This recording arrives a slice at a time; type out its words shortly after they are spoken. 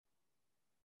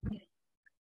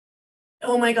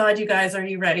Oh my God, you guys, are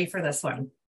you ready for this one?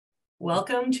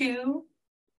 Welcome to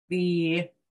the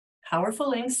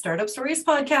Powerful Inc. Startup Stories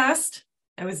podcast.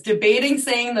 I was debating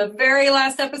saying the very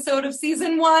last episode of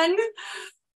season one,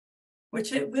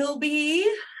 which it will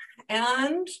be.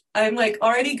 And I'm like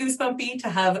already goosebumpy to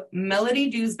have Melodie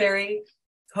Dewsbury,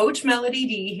 Coach Melodie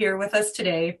D, here with us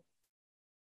today.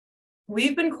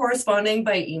 We've been corresponding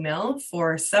by email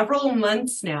for several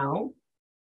months now,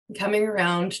 coming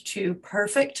around to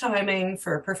perfect timing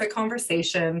for a perfect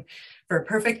conversation, for a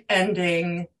perfect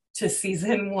ending to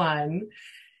season one.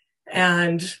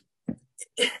 And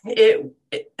I'm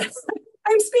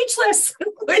speechless,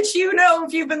 which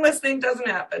if you've been listening doesn't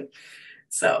happen.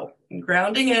 So I'm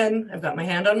grounding in. I've got my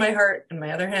hand on my heart and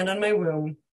my other hand on my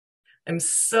womb. I'm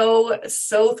so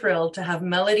thrilled to have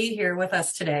Melodie here with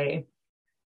us today.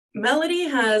 Melodie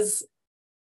has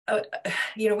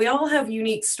we all have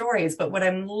unique stories, but what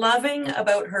I'm loving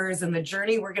about hers and the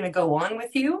journey we're going to go on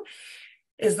with you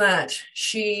is that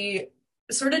she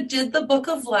sort of did the book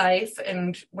of life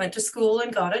and went to school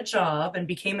and got a job and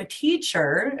became a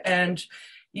teacher. And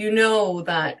you know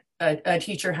that a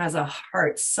teacher has a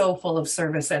heart so full of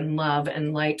service and love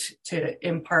and light to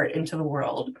impart into the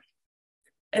world.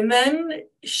 And then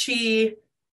she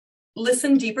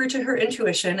listened deeper to her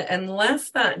intuition and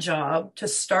left that job to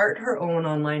start her own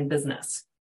online business.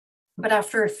 But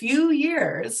after a few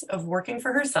years of working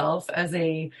for herself as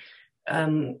a,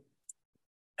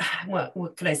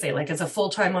 what could I say, like as a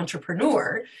full-time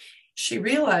entrepreneur, she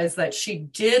realized that she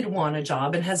did want a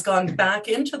job and has gone back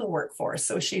into the workforce.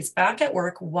 So she's back at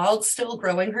work while still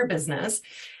growing her business.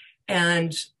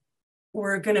 And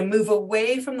we're going to move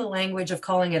away from the language of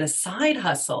calling it a side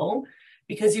hustle,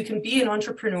 because you can be an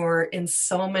entrepreneur in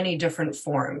so many different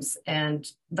forms. And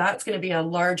that's going to be a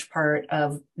large part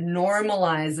of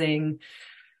normalizing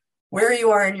where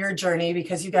you are in your journey,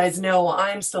 because you guys know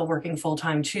I'm still working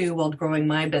full-time too while growing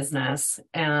my business.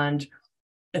 And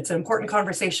it's an important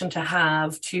conversation to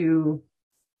have, to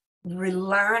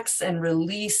relax and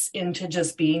release into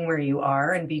just being where you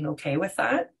are and being okay with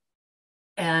that.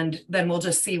 And then we'll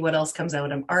just see what else comes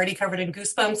out. I'm already covered in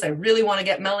goosebumps. I really want to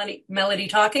get Melodie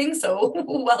talking. So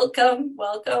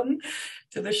welcome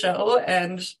to the show.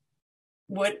 And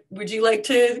what would you like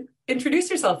to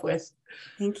introduce yourself with?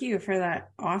 Thank you for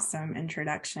that awesome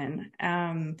introduction.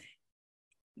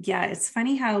 Yeah, it's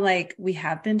funny how we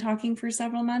have been talking for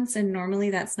several months, and normally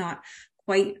that's not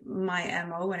quite my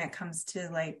MO when it comes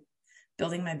to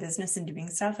building my business and doing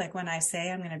stuff. Like when I say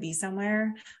I'm going to be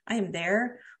somewhere, I am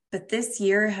there. But this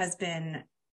year has been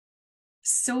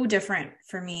so different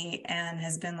for me and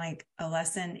has been like a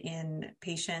lesson in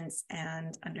patience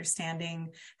and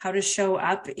understanding how to show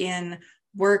up in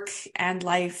work and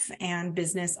life and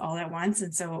business all at once.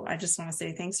 And so I just want to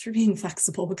say thanks for being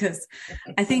flexible, because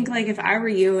I think if I were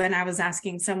you and I was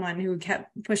asking someone who kept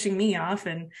pushing me off,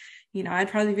 and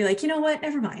I'd probably be like, you know what,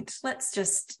 never mind, let's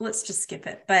just skip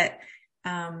it. But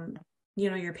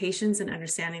your patience and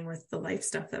understanding with the life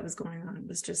stuff that was going on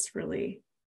was just really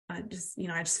I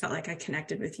just felt like I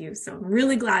connected with you. So I'm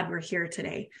really glad we're here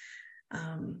today.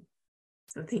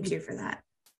 So thank you for that.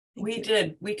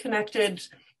 We connected.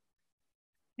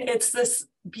 It's this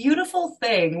beautiful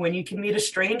thing when you can meet a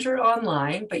stranger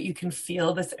online, but you can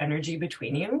feel this energy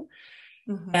between you.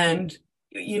 Mm-hmm. And,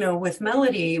 with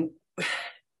Melodie,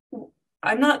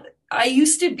 I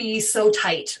used to be so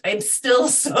tight. I'm still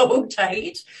so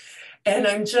tight. And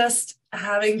I'm just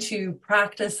having to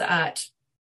practice at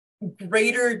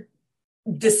greater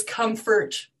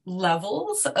discomfort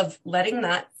levels of letting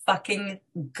that fucking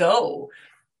go.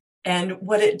 And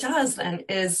what it does then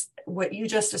is what you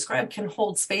just described can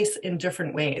hold space in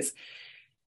different ways.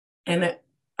 And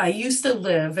I used to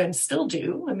live, and still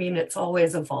do, I mean, it's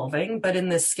always evolving, but in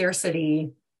this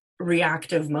scarcity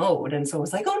reactive mode. And so it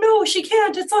was like, oh no, she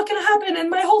can't, it's not going to happen.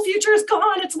 And my whole future is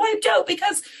gone. It's wiped out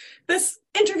because this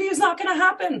interview is not going to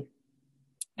happen.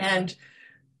 And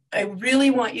I really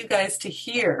want you guys to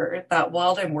hear that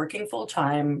while I'm working full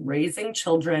time, raising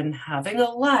children, having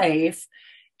a life,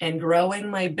 and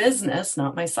growing my business,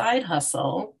 not my side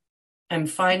hustle, I'm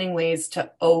finding ways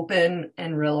to open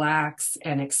and relax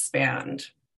and expand.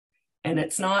 And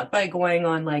it's not by going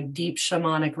on deep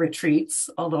shamanic retreats,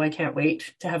 although I can't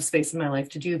wait to have space in my life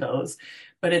to do those,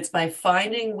 but it's by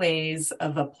finding ways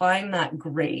of applying that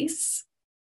grace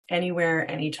anywhere,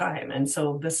 anytime. And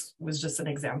so this was just an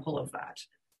example of that.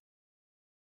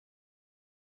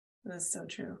 That's so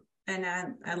true. And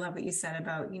I love what you said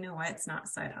about, it's not a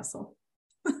side hustle.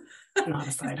 Not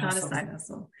a side hustle. Not a side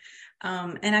hustle.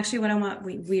 And actually what I want,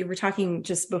 we were talking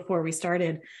just before we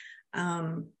started,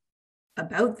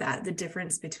 about that, the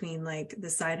difference between like the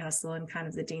side hustle and kind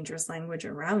of the dangerous language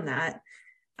around that.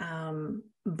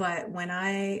 But when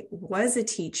I was a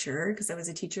teacher, because I was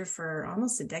a teacher for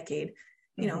almost a decade,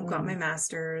 you know, got my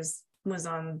master's, was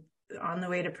on the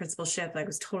way to principalship. I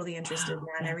was totally interested in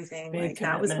that and everything. Like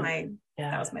that was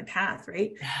my path,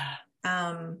 right?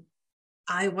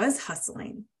 I was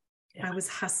hustling. I was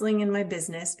hustling in my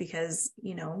business because,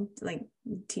 you know, like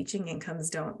teaching incomes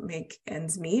don't make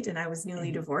ends meet. And I was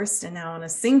newly divorced and now on a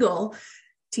single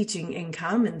teaching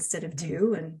income instead of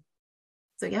two. And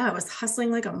so, yeah, I was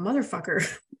hustling like a motherfucker.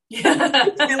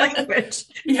 My language.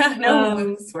 Yeah,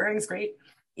 no, swearing is great.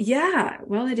 Yeah,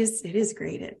 well, it is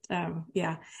great.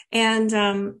 Yeah.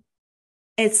 And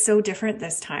it's so different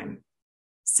this time.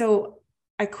 So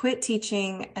I quit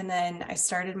teaching and then I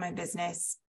started my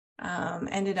business,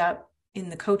 ended up in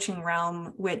the coaching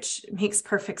realm, which makes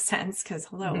perfect sense because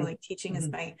like teaching is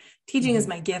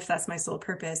my gift. That's my sole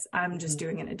purpose. I'm just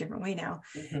doing it a different way now.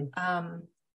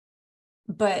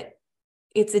 But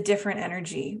it's a different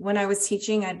energy. When I was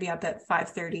teaching, I'd be up at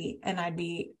 5:30 and I'd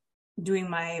be doing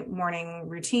my morning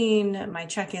routine, my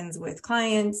check-ins with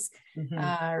clients,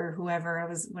 or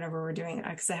whoever whatever we're doing,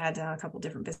 because I had a couple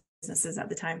different businesses at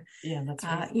the time. Yeah, that's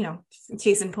right. You know,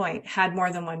 case in point, had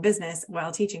more than one business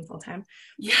while teaching full time.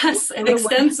 Yes, an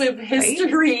extensive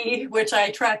history, right? Which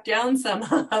I tracked down some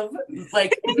of,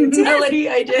 like Melodie,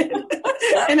 I did.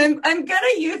 And I'm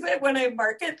gonna use it when I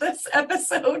market this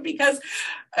episode because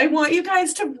I want you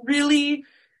guys to really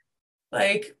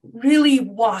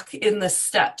walk in the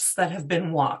steps that have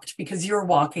been walked because you're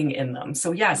walking in them.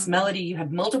 So yes, Melodie, you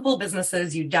had multiple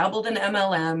businesses, you dabbled in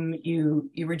MLM, you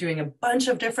were doing a bunch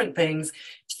of different things.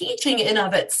 Teaching in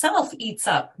of itself eats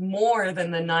up more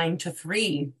than the 9 to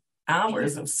 3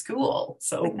 hours of school.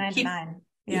 So like 9 to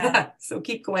 9. So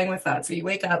keep going with that. So you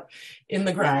wake up in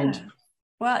the grind. Yeah.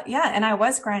 Well, yeah. And I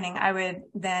was grinding. I would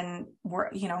then work,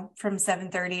 you know, from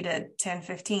 7:30 to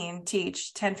 10:15,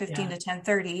 teach, 10:15 to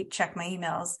 10:30, check my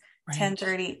emails,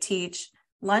 10:30, teach.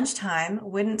 Lunchtime,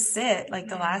 wouldn't sit like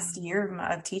the last year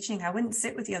of teaching. I wouldn't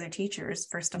sit with the other teachers.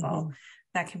 First of all,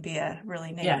 that can be a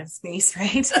really negative space,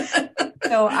 right?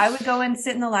 So I would go and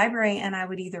sit in the library and I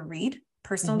would either read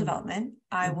personal development.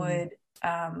 I would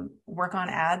work on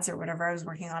ads or whatever I was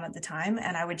working on at the time.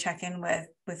 And I would check in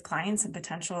with clients and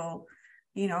potential,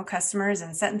 you know, customers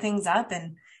and setting things up.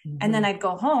 And then I'd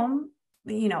go home,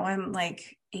 you know, I'm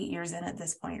like 8 years in at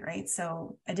this point, right?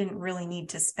 So I didn't really need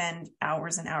to spend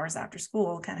hours and hours after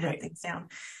school, kind of have things down.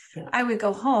 Yeah. I would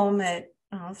go home at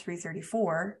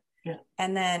 3:34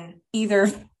 and then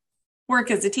either work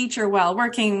as a teacher while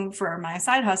working for my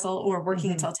side hustle or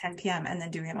working until 10 p.m. and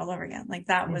then doing it all over again. Like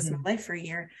that was my life for a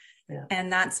year. Yeah.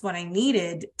 And that's what I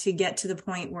needed to get to the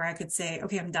point where I could say,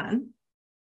 okay, I'm done.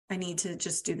 I need to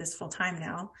just do this full time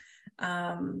now.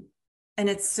 And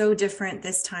it's so different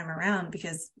this time around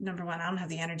because number one, I don't have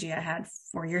the energy I had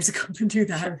 4 years ago to do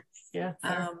that. Sure. Yeah.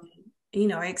 You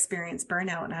know, I experienced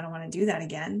burnout and I don't want to do that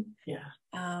again. Yeah.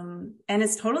 And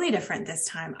it's totally different this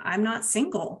time. I'm not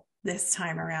single this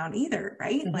time around either.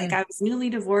 Right. Like I was newly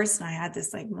divorced and I had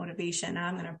this like motivation.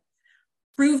 I'm going to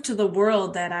prove to the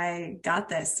world that I got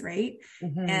this, right?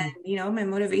 And, you know, my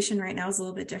motivation right now is a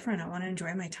little bit different. I want to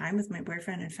enjoy my time with my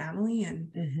boyfriend and family.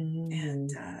 And,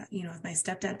 you know, with my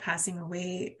stepdad passing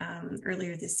away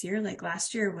earlier this year, like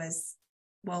last year was,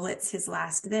 well, it's his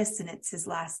last this and it's his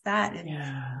last that. And,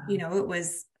 you know, it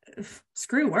was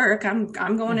screw work. I'm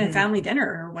going to family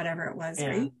dinner or whatever it was,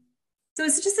 right? So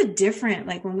it's just a different,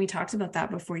 like when we talked about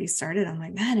that before you started, I'm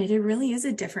like, man, it really is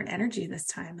a different energy this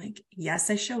time. Like, yes,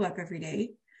 I show up every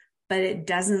day, but it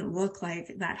doesn't look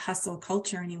like that hustle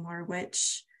culture anymore,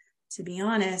 which to be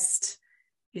honest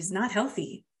is not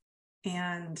healthy.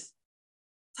 And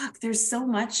look, there's so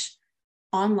much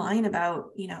online about,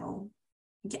 you know,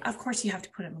 of course you have to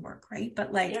put in work, right?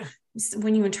 But like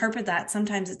when you interpret that,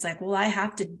 sometimes it's like, well, I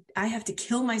have to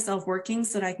kill myself working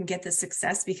so that I can get this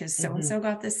success because so-and-so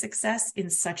got this success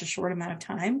in such a short amount of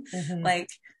time. Like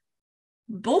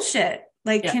bullshit.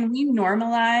 Like, can we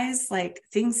normalize like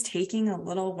things taking a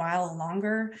little while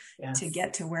longer to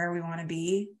get to where we want to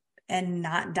be and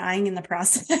not dying in the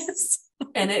process?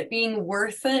 And it being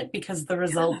worth it because the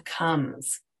result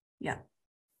comes. Yeah.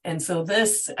 And so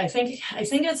this, I think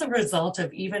as a result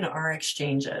of even our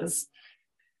exchanges,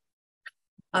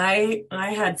 I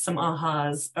had some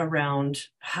ahas around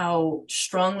how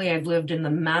strongly I've lived in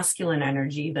the masculine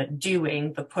energy, the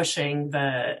doing, the pushing,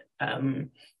 the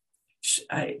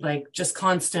like just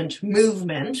constant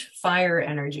movement, fire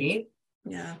energy.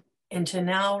 Yeah. Into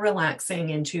now relaxing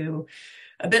into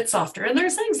a bit softer. And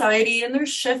there's anxiety and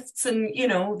there's shifts and, you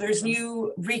know, there's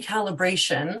new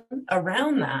recalibration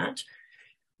around that.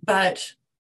 but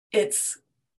it's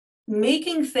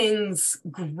making things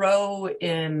grow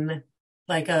in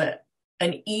like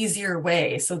an easier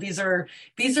way. So these are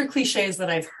cliches that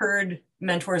I've heard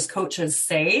mentors, coaches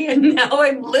say, and now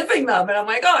I'm living them. And I'm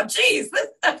like, oh, geez,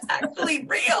 that's actually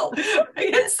real. I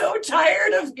get so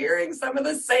tired of hearing some of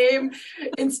the same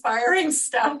inspiring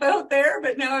stuff out there,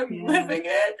 but now I'm living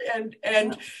it.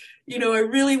 And you know, I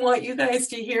really want you guys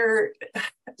to hear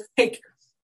like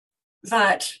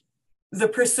that the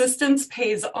persistence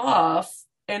pays off,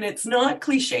 and it's not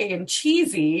cliche and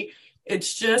cheesy.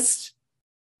 It's just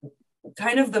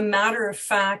kind of the matter of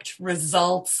fact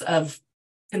results of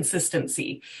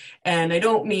consistency. And I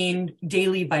don't mean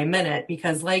daily by minute,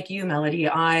 because like you, Melodie,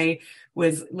 I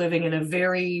was living in a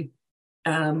very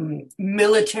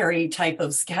military type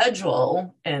of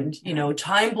schedule, and you know,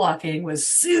 time blocking was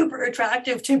super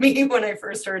attractive to me when I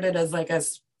first started as like a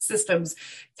systems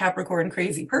Capricorn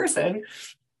crazy person.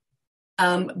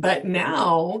 But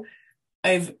now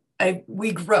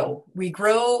we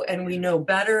grow and we know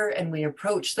better and we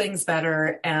approach things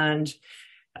better. And,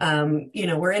 you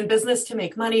know, we're in business to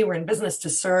make money. We're in business to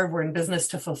serve. We're in business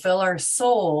to fulfill our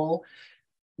soul,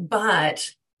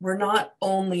 but we're not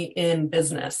only in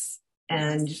business.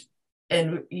 And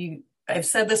I've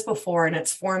said this before, and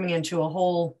it's forming into a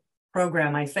whole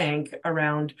program, I think,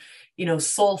 around, you know,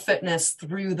 soul fitness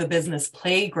through the business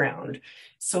playground.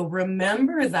 So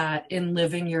remember that in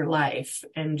living your life,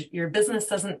 and your business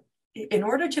doesn't, in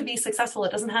order to be successful,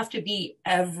 it doesn't have to be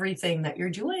everything that you're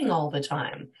doing all the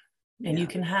time. And you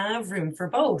can have room for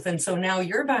both. And so now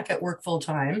you're back at work full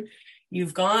time.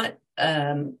 You've got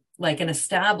like an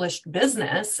established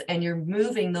business, and you're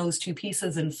moving those two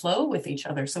pieces in flow with each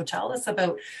other. So tell us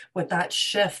about what that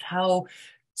shift, how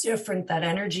different that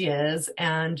energy is,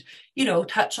 and, you know,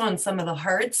 touch on some of the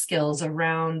hard skills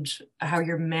around how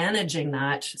you're managing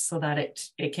that so that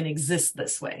it can exist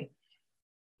this way.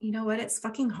 You know what? It's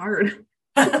fucking hard.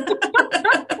 And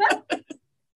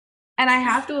I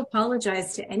have to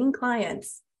apologize to any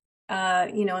clients,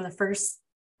 you know, in the first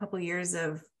couple of years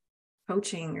of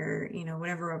coaching, or, you know,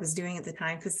 whatever I was doing at the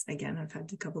time, because again, I've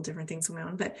had a couple different things going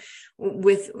on, but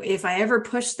if I ever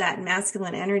push that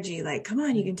masculine energy, like, come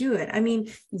on, you can do it. I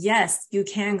mean, yes, you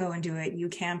can go and do it. You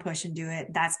can push and do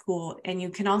it. That's cool. And you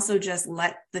can also just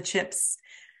let the chips,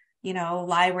 you know,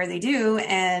 lie where they do,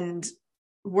 and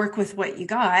work with what you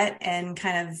got, and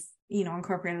kind of, you know,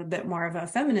 incorporate a bit more of a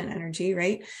feminine energy.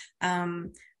 Right.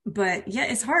 But yeah,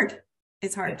 it's hard.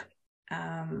 It's hard.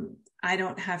 I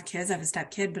don't have kids. I have a step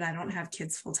kid, but I don't have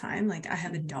kids full time. Like, I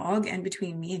have a dog, and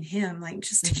between me and him, like,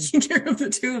 just taking care of the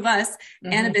two of us,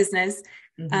 and a business,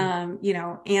 you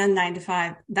know, and 9 to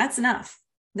 5, that's enough.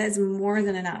 That's more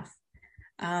than enough.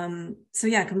 So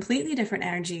yeah, completely different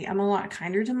energy. I'm a lot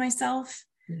kinder to myself.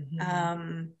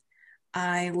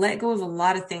 I let go of a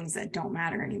lot of things that don't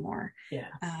matter anymore.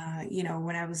 You know,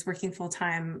 when I was working full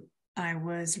time, I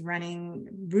was running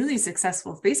really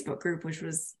successful Facebook group, which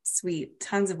was sweet.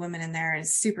 Tons of women in there, and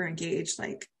super engaged.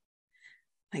 Like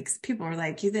people were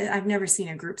like, I've never seen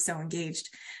a group so engaged.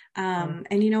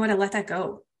 And you know what? I let that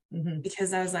go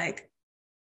because I was like,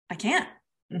 I can't.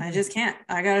 I just can't.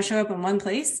 I got to show up in one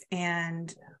place,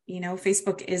 and you know,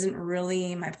 Facebook isn't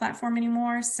really my platform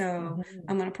anymore. So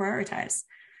I'm going to prioritize.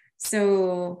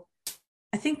 So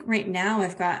I think right now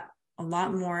I've got a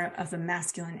lot more of a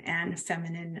masculine and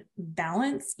feminine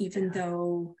balance, even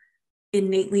though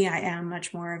innately I am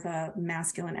much more of a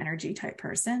masculine energy type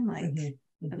person.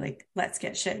 Like, let's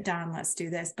get shit done. Let's do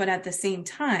this. But at the same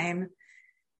time,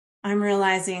 I'm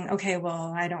realizing, okay,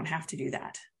 well, I don't have to do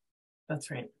that. That's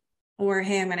right. Or,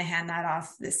 hey, I'm going to hand that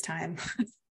off this time.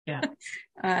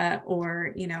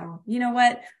 Or, you know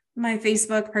what? My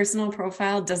Facebook personal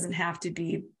profile doesn't have to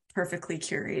be perfectly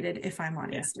curated if I'm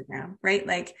on Instagram, right?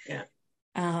 Like,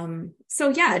 so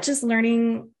yeah, just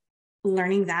learning to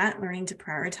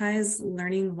prioritize,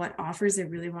 learning what offers I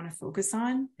really want to focus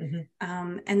on.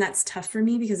 And that's tough for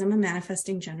me because I'm a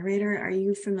manifesting generator. Are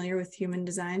you familiar with human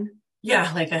design? Yeah,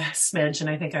 like a smidge. And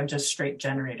I think I'm just straight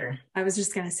generator. I was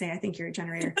just going to say, I think you're a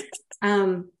generator.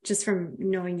 Just from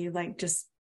knowing you, like, just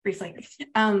briefly.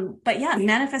 But yeah,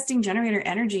 manifesting generator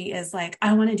energy is like,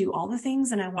 I want to do all the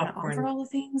things, and I want to offer all the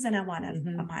things, and I want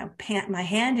to my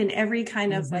hand in every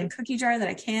kind of like cookie jar that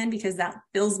I can, because that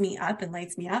fills me up and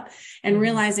lights me up. And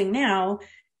realizing now,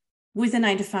 with a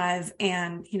 9 to 5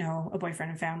 and, you know, a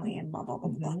boyfriend and family and blah, blah, blah,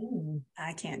 blah,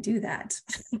 I can't do that.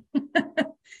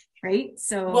 Right.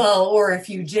 So, well, or if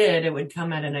you did, it would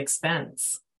come at an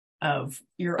expense of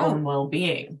your own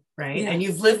well-being, right? And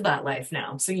you've lived that life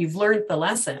now. So you've learned the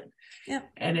lesson.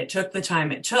 And it took the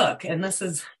time it took. And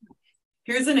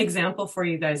here's an example for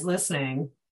you guys listening.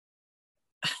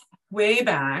 way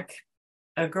back,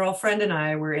 a girlfriend and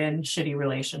I were in shitty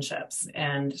relationships,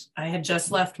 and I had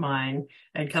just left mine.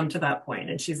 I'd come to that point,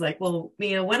 and she's like, well,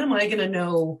 Mia, when am I going to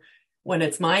know when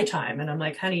it's my time? And I'm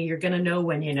like, honey, you're going to know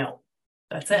when you know.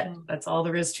 That's it. That's all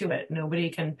there is to it. Nobody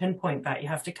can pinpoint that. You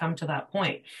have to come to that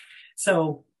point.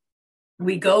 So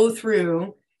we go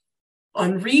through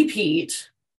on repeat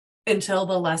until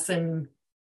the lesson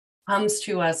comes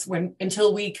to us,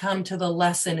 until we come to the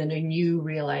lesson in a new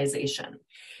realization.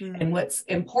 And what's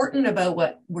important about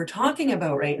what we're talking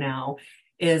about right now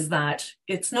is that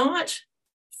it's not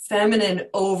feminine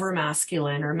over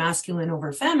masculine or masculine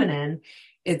over feminine.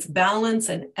 It's balance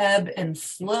and ebb and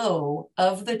flow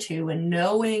of the two, and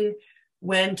knowing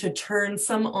when to turn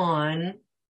some on,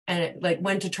 and like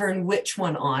when to turn which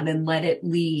one on and let it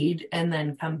lead and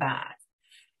then come back.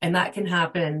 And that can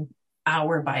happen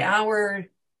hour by hour,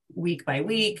 week by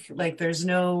week. Like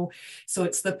so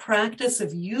it's the practice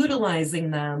of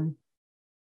utilizing them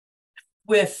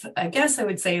with, I guess I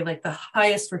would say, like the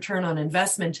highest return on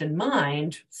investment in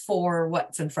mind for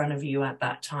what's in front of you at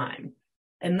that time.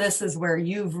 And this is where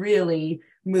you've really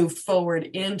moved forward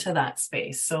into that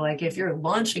space. So like if you're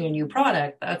launching a new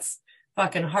product, that's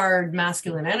fucking hard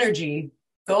masculine energy.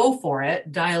 Go for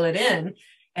it, dial it in,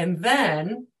 and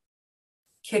then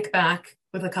kick back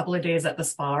with a couple of days at the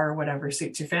spa or whatever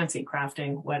suits your fancy,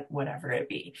 crafting, whatever it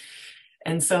be.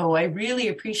 And so I really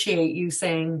appreciate you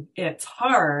saying it's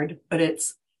hard, but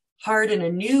it's hard in a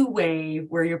new way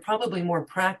where you're probably more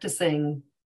practicing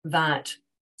that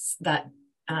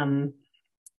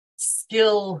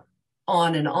skill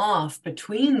on and off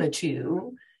between the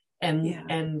two,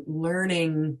 and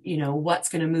learning, what's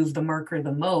going to move the marker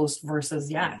the most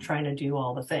versus trying to do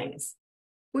all the things.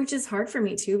 Which is hard for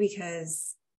me too,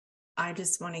 because I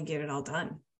just want to get it all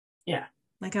done. Yeah.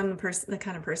 Like I'm the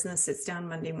kind of person that sits down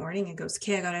Monday morning and goes,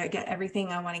 okay, I got to get everything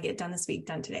I want to get done this week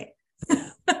done today.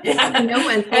 Yeah. And no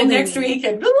one's and next week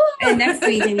and next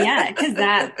week. And because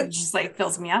that just like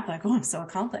fills me up. Like, oh, I'm so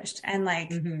accomplished. And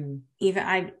like, even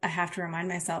I have to remind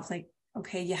myself, like,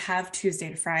 okay, you have Tuesday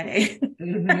to Friday.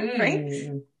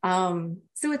 Right.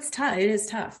 So it's tough. It is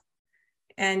tough.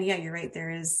 And yeah, you're right.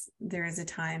 There is a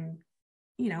time,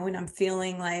 when I'm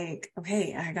feeling like,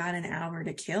 okay, I got an hour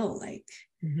to kill, like,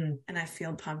 and I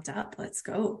feel pumped up. Let's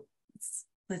go.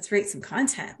 Let's write some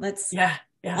content. Let's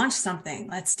launch something.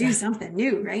 Let's do something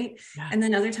new. Right. Yeah. And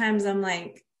then other times I'm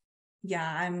like,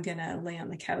 I'm going to lay on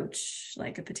the couch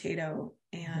like a potato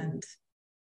and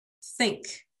think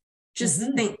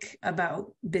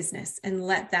about business and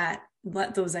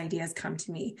let those ideas come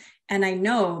to me. And I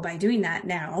know by doing that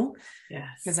now,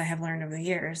 because I have learned over the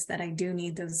years that I do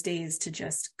need those days to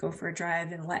just go for a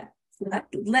drive and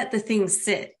let the things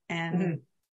sit. And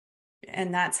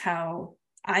that's how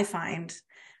I find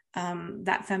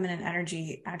that feminine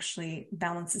energy actually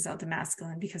balances out the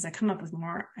masculine, because I come up with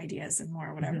more ideas and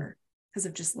more whatever, because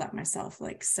I've just let myself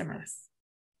like simmer.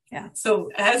 Yeah. So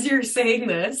as you're saying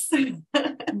this,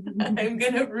 I'm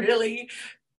going to really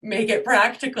make it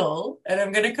practical, and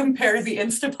I'm going to compare the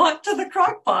Instapot to the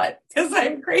crock pot, because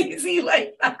I'm crazy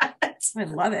like that. I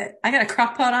love it. I got a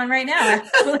crock pot on right now,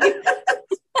 actually.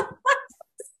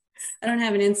 I don't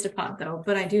have an Instapot though,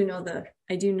 but I do know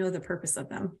the purpose of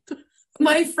them.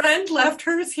 My friend left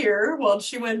hers here while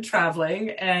she went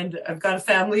traveling, and I've got a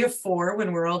family of 4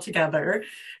 when we're all together.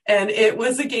 And it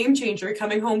was a game changer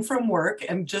coming home from work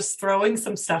and just throwing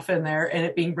some stuff in there and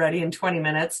it being ready in 20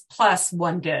 minutes, plus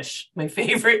one dish, my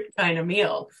favorite kind of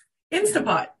meal.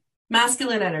 Instapot,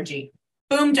 masculine energy.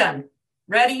 Boom, done.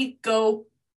 Ready, go,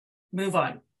 move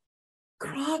on.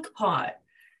 Crock pot.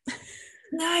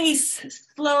 Nice,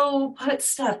 slow, put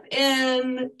stuff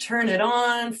in, turn it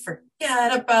on,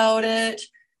 forget about it.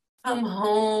 Come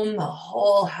home, the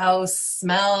whole house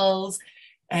smells,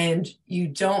 and you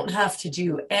don't have to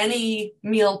do any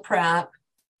meal prep.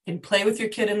 You can play with your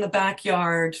kid in the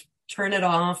backyard, turn it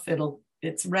off,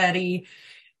 it's ready.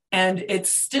 And it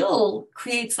still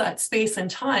creates that space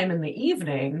and time in the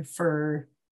evening for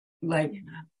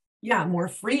more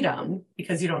freedom,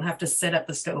 because you don't have to sit at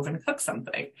the stove and cook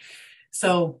something.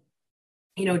 So,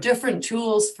 different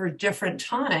tools for different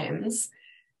times.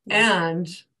 And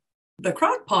the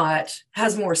crock pot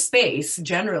has more space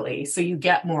generally, so you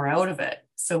get more out of it.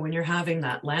 So when you're having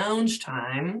that lounge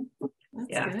time,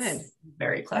 that's good.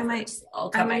 Very clever.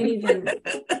 I might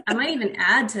even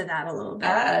add to that a little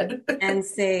bit and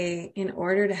say, in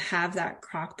order to have that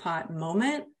crock pot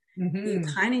moment, you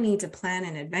kind of need to plan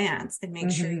in advance and make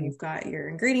sure you've got your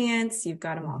ingredients, you've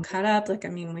got them all cut up. Like, I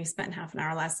mean, we spent half an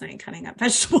hour last night cutting up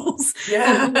vegetables.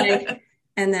 Yeah.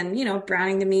 And then,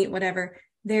 browning the meat, whatever.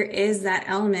 There is that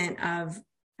element of,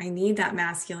 I need that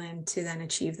masculine to then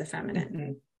achieve the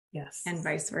feminine. Yes. and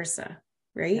vice versa,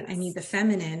 right? Yes. I need the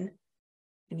feminine,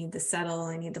 I need the settle,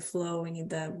 I need the flow, I need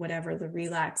the whatever, the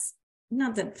relax.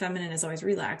 Not that feminine is always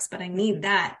relaxed, but I need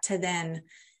that to then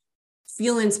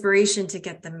feel inspiration to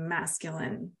get the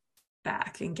masculine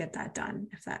back and get that done,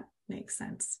 if that makes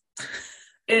sense.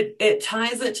 It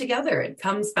ties it together. It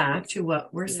comes back to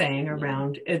what we're saying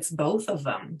around it's both of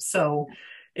them. So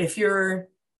if you're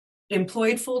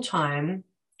employed full time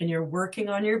and you're working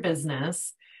on your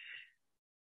business,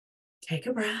 take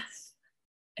a breath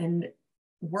and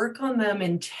work on them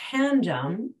in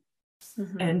tandem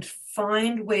and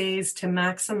find ways to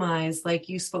maximize, like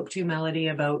you spoke to, Melodie,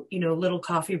 about, little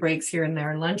coffee breaks here and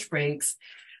there, lunch breaks.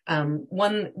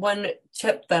 One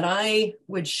tip that I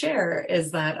would share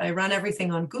is that I run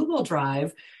everything on Google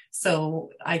Drive,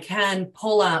 so I can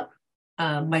pull up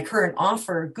my current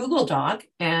offer Google Doc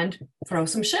and throw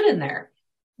some shit in there.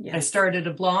 Yeah. I started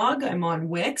a blog. I'm on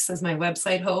Wix as my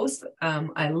website host.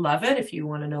 I love it. If you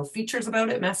want to know features about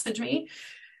it, message me.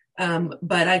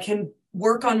 But I can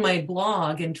work on my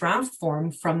blog in draft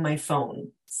form from my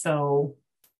phone. So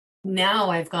now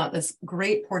I've got this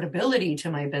great portability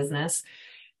to my business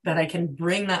that I can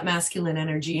bring that masculine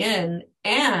energy in,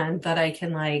 and that I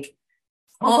can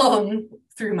calm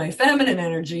through my feminine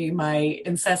energy, my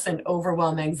incessant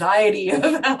overwhelm anxiety of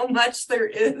how much there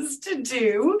is to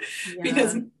do. Yeah.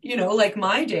 Because,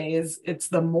 my days, it's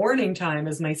the morning time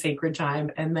is my sacred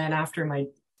time. And then after my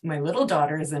little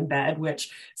daughter is in bed, which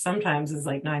sometimes is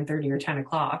 9:30 or 10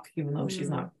 o'clock, even though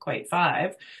she's not quite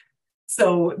 5.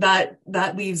 So that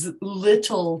leaves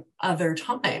little other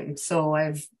time. So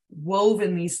I've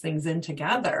woven these things in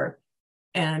together.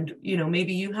 And,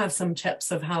 maybe you have some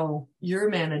tips of how you're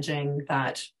managing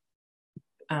that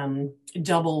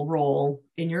double role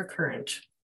in your current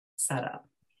setup.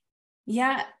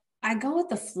 Yeah, I go with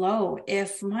the flow.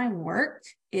 If my work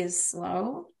is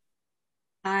slow,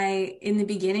 in the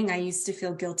beginning, I used to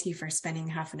feel guilty for spending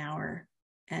half an hour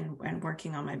and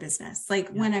working on my business.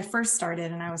 When I first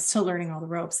started and I was still learning all the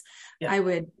ropes, I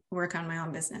would work on my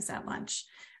own business at lunch.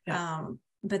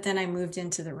 But then I moved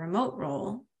into the remote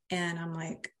role and I'm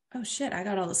like, oh shit, I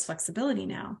got all this flexibility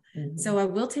now. So I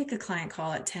will take a client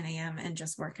call at 10 a.m. and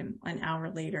just work an hour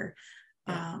later,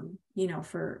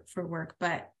 for work.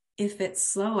 But if it's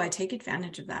slow, I take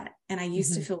advantage of that. And I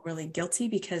used to feel really guilty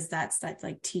because that's that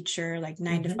teacher,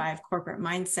 9 to 5 corporate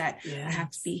mindset. Yes. I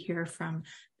have to be here from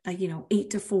 8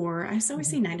 to 4. I always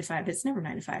say 9 to 5. It's never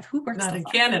 9 to 5. Who works? Not in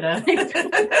Canada.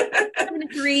 7 to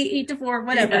 3, 8 to 4,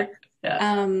 whatever.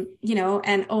 Yeah.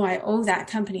 And I owe that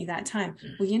company that time.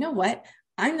 Well, you know what?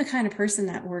 I'm the kind of person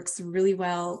that works really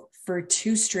well for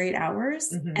 2 straight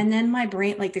hours. And then my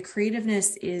brain, the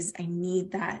creativeness is, I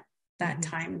need that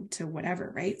time to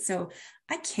whatever. Right. So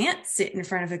I can't sit in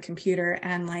front of a computer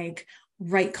and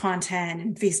write content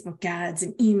and Facebook ads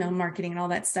and email marketing and all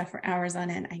that stuff for hours on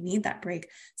end. I need that break.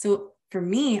 So for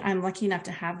me, I'm lucky enough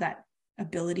to have that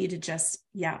ability to just,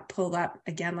 pull up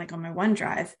again, on my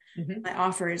OneDrive, my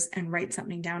offers and write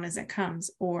something down as it comes,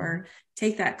 or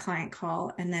take that client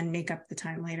call and then make up the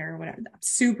time later or whatever. I'm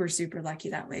super, super lucky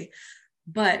that way.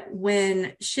 But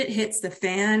when shit hits the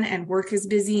fan and work is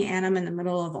busy and I'm in the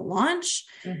middle of a launch,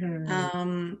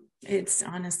 it's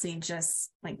honestly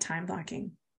just time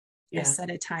blocking. I set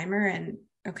a timer and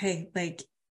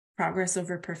progress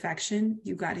over perfection.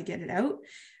 You got to get it out.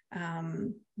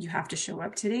 You have to show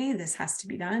up today. This has to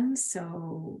be done.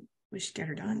 So we should get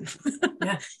her done.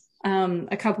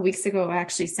 A couple of weeks ago, I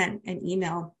actually sent an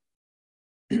email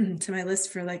to my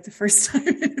list for the first time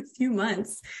in a few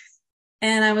months.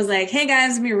 And I was like, hey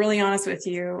guys, to be really honest with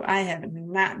you, I have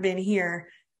not been here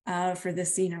for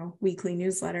this, weekly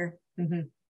newsletter. And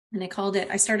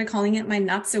I started calling it my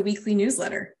not so weekly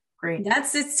newsletter. Great.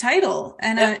 That's its title.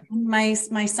 And my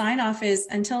sign off is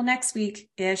until next week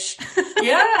ish.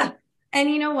 Yeah. And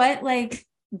you know what?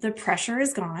 The pressure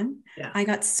is gone. Yeah. I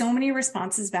got so many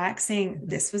responses back saying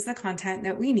this was the content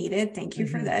that we needed. Thank you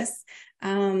for this.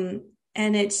 And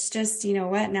it's just, you know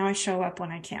what? Now I show up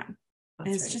when I can. And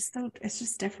it's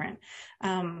just different. So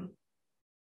I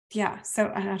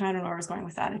don't know where I was going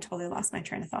with that. I totally lost my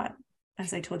train of thought,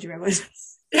 as I told you I would.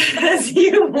 As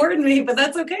you warned me, but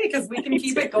that's okay because we can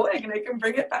keep it going and I can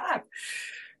bring it back.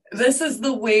 This is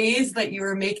the ways that you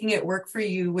are making it work for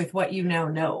you with what you now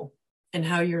know and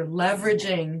how you're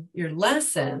leveraging your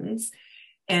lessons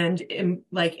and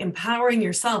empowering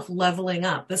yourself, leveling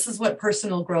up. This is what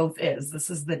personal growth is. This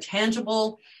is the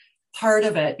tangible part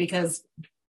of it, because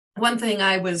one thing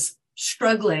I was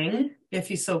struggling,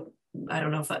 I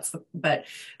don't know if that's but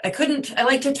I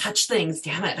like to touch things.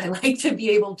 Damn it. I like to be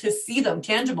able to see them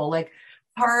tangible,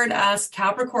 hard ass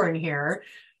Capricorn here.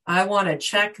 I want to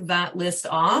check that list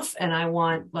off, and I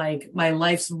want like my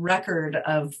life's record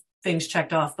of things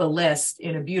checked off the list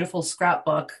in a beautiful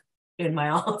scrapbook in my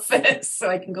office so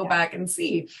I can go back and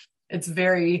see. It's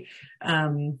very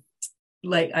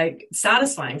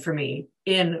satisfying for me.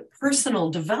 In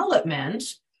personal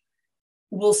development,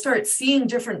 we'll start seeing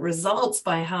different results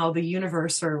by how the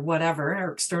universe or whatever,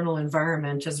 our external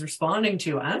environment is responding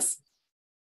to us.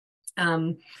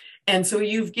 And so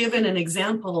you've given an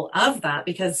example of that,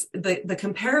 because the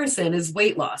comparison is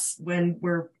weight loss. When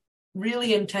we're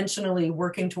really intentionally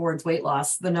working towards weight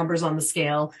loss, the numbers on the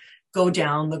scale go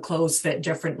down, the clothes fit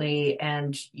differently,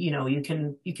 and you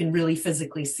can really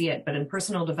physically see it. But in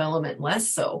personal development, less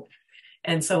so.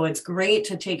 And so it's great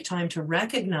to take time to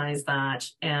recognize that.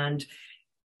 And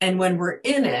when we're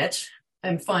in it,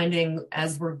 I'm finding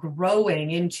as we're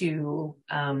growing into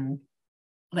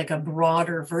like a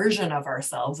broader version of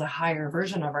ourselves, a higher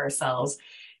version of ourselves,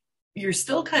 you're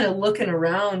still kind of looking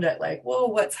around at like, whoa,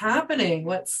 what's happening?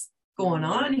 What's going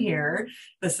on here?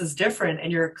 This is different.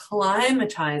 And you're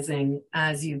climatizing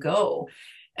as you go.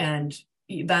 And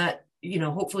that,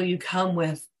 hopefully you come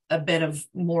with a bit of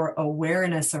more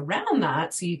awareness around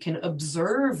that, so you can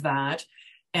observe that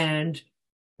and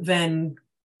then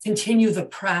continue the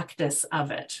practice of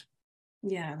it.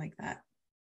 Yeah, I like that.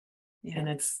 Yeah. And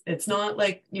it's not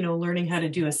like, learning how to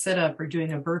do a sit-up or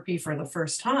doing a burpee for the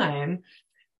first time,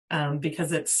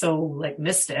 because it's so like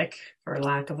mystic, for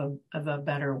lack of a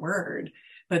better word.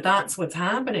 But that's what's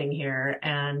happening here.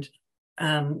 And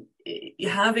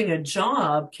having a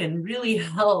job can really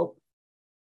help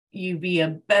you be a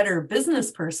better business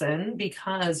person,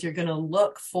 because you're going to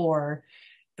look for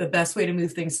the best way to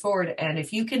move things forward. And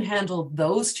if you can handle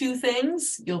those two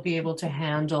things, you'll be able to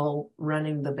handle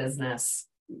running the business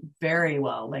very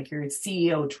well, like your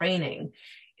CEO training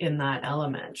in that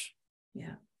element.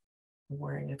 Yeah.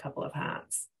 Wearing a couple of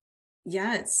hats.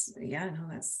 Yeah, that's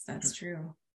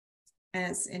true.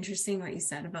 And it's interesting what you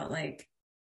said about like,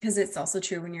 because it's also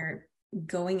true when you're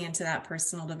going into that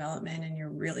personal development and you're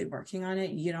really working on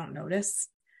it, you don't notice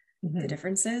the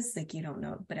differences. Like you don't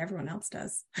know, but everyone else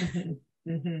does,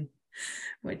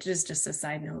 which is just a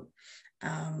side note.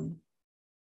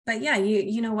 But yeah,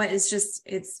 you know what,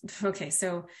 it's okay.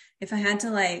 So if I had to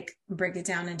like break it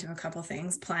down into a couple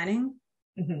things, planning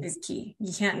is key.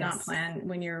 You can't not plan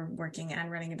when you're working and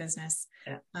running a business.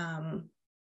 Yeah.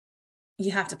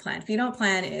 You have to plan. If you don't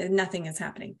plan, nothing is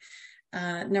happening.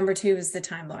 Number 2 is the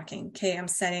time blocking. Okay, I'm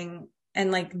setting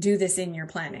and like do this in your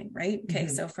planning, right? Okay,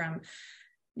 so from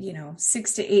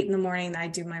 6 to 8 in the morning, I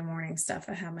do my morning stuff.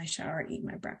 I have my shower, eat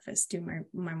my breakfast, do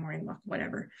my morning walk,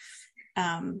 whatever.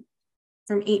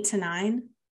 From 8 to 9,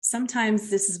 sometimes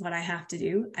this is what I have to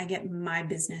do. I get my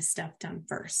business stuff done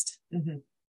first,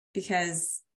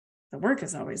 because the work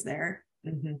is always there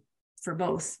for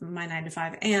both my 9 to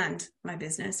 5 and my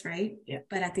business, right? Yeah.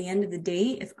 But at the end of the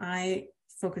day, if I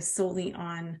focus solely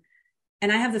on,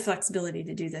 and I have the flexibility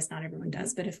to do this, not everyone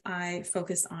does, but if I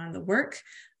focus on the work,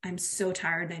 I'm so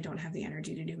tired and I don't have the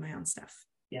energy to do my own stuff.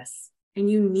 Yes. And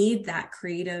you need that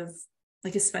creative,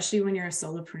 like, especially when you're a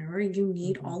solopreneur, you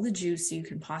need all the juice you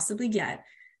can possibly get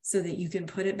so that you can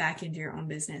put it back into your own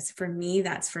business. For me,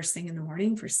 that's first thing in the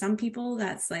morning. For some people,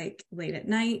 that's like late at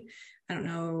night. I don't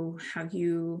know how are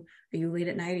you late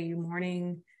at night? Are you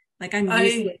morning? Like I'm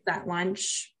used to that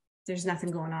lunch. There's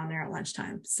nothing going on there at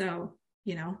lunchtime. So,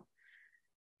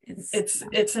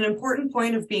 it's an important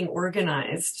point of being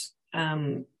organized,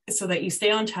 so that you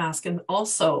stay on task, and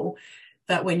also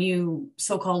that when you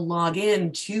so-called log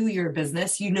in to your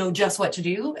business, you know just what to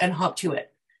do and hop to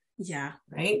it. Yeah.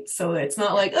 Right. So it's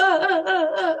not like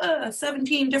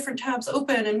 17 different tabs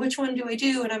open and which one do I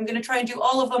do? And I'm going to try and do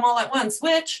all of them all at once,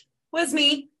 which was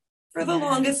me for the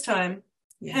longest time,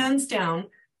 hands down,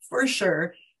 for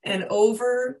sure. And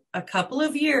over a couple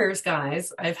of years,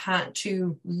 guys, I've had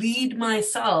to lead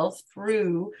myself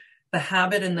through the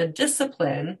habit and the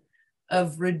discipline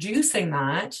of reducing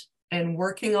that and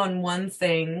working on one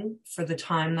thing for the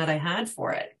time that I had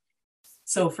for it.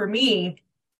 So for me,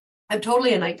 I'm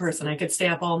totally a night person. I could stay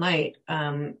up all night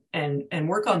and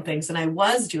work on things. And I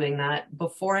was doing that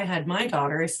before I had my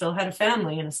daughter. I still had a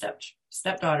family and a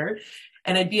stepdaughter,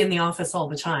 and I'd be in the office all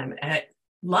the time. And I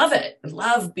love it. I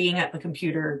love being at the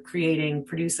computer, creating,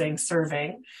 producing,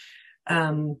 serving.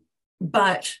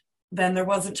 But then there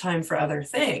wasn't time for other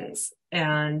things.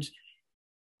 And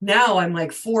now I'm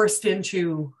like forced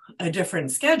into a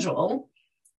different schedule,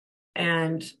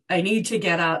 and I need to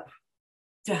get up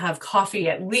to have coffee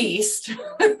at least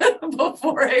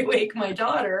before I wake my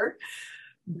daughter.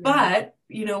 But,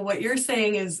 what you're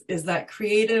saying is that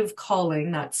creative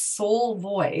calling, that soul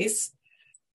voice,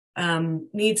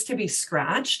 needs to be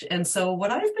scratched. And so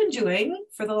what I've been doing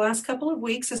for the last couple of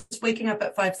weeks is waking up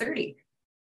at 5:30.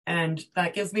 And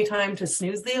that gives me time to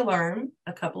snooze the alarm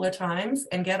a couple of times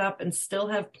and get up and still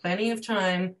have plenty of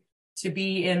time to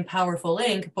be in powerful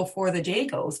ink before the day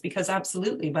goes. Because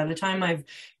absolutely, by the time I've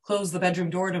closed the bedroom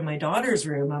door to my daughter's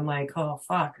room, I'm like, oh,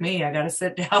 fuck me. I got to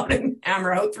sit down and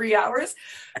hammer out 3 hours.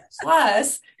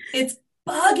 Plus, it's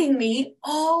bugging me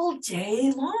all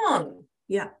day long.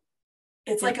 Yeah.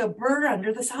 It's like a bird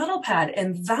under the saddle pad.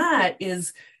 And that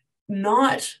is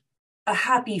not a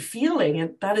happy feeling.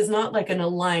 And that is not like an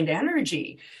aligned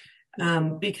energy.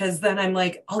 Because then I'm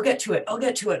like, I'll get to it. I'll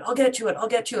get to it. I'll get to it. I'll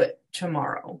get to it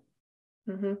tomorrow.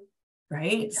 Mm-hmm.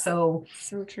 Right. Yeah. So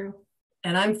true.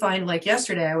 And I'm fine. Like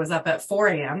yesterday, I was up at 4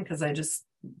 a.m. because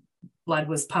blood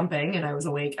was pumping and I was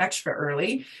awake extra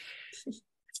early.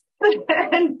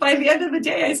 And by the end of the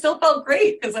day, I still felt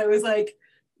great because I was like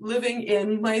living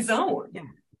in my zone. Yeah.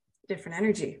 Different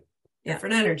energy.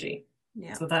 Different energy.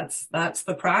 Yeah. So that's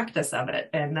the practice of it.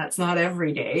 And that's not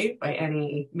every day by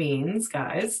any means,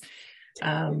 guys.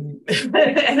 And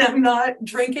I'm not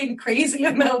drinking crazy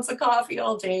amounts of coffee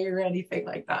all day or anything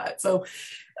like that. So,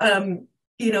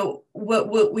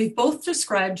 what we've both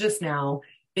described just now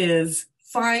is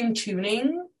fine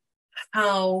tuning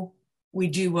how we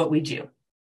do what we do.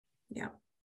 Yeah.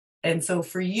 And so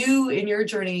for you in your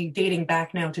journey, dating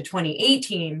back now to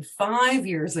 2018, 5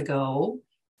 years ago,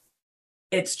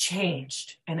 it's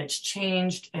changed and it's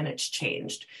changed and it's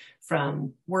changed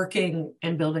from working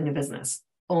and building a business,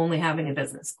 only having a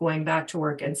business, going back to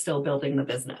work and still building the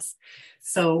business.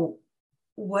 So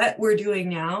what we're doing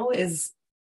now is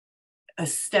a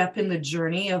step in the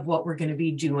journey of what we're going to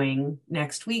be doing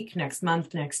next week, next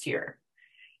month, next year.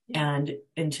 Yeah. And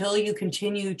until you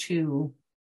continue to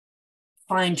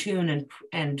fine tune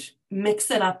and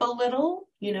mix it up a little,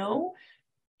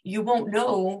 you won't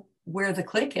know where the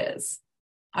click is.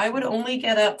 I would only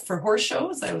get up for horse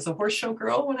shows. I was a horse show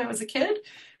girl when I was a kid.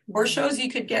 Horse shows,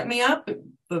 you could get me up.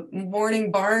 The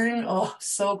morning barn, oh,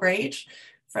 so great.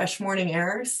 Fresh morning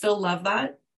air, still love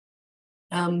that.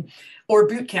 Or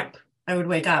boot camp. I would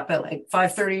wake up at like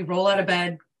 5:30, roll out of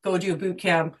bed, go do a boot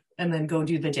camp, and then go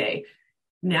do the day.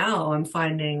 Now I'm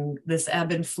finding this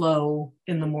ebb and flow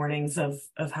in the mornings of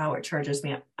how it charges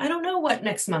me up. I don't know what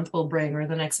next month will bring or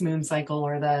the next moon cycle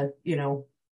or the,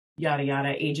 yada,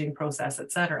 yada, aging process,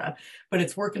 etc. But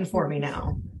it's working for me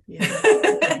now. Yeah.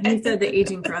 You said the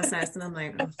aging process and I'm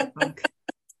like, oh, fuck.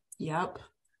 Yep.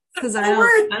 Because I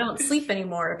don't sleep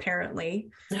anymore, apparently.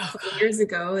 Years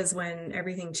ago is when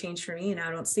everything changed for me and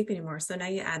I don't sleep anymore. So now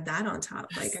you add that on top.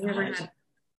 Like I never had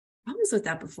problems with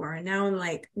that before. And now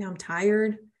I'm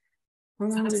tired.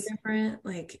 Hormones are different.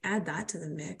 Like add that to the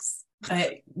mix.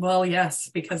 Well, yes,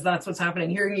 because that's what's happening.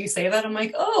 Hearing you say that, I'm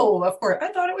like, oh, of course.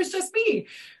 I thought it was just me.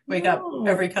 Wake up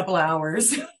every couple of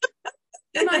hours.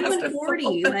 And I'm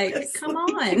 40. Like, come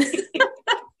on.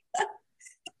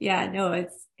 Yeah, no,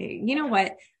 it's, you know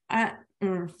what?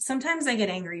 Sometimes I get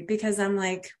angry because I'm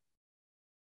like,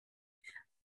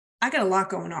 I got a lot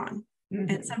going on. Mm-hmm.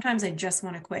 And sometimes I just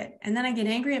want to quit. And then I get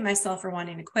angry at myself for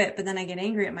wanting to quit. But then I get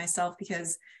angry at myself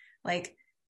because like,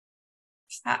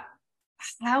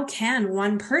 how can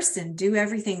one person do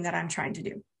everything that I'm trying to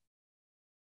do?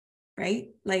 Right?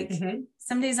 Like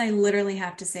some days I literally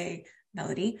have to say,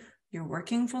 Melodie, you're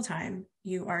working full time.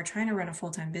 You are trying to run a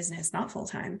full-time business, not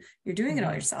full-time. You're doing it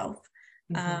all yourself.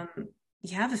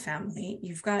 You have a family.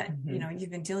 You've got,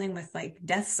 you've been dealing with like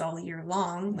deaths all year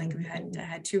long. Like we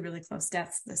had 2 really close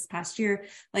deaths this past year.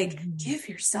 Like give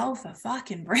yourself a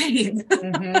fucking break,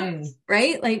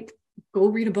 right? Like go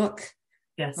read a book.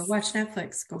 Yes. Go watch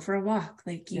Netflix, go for a walk.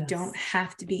 Like you don't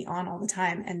have to be on all the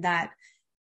time. And that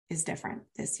is different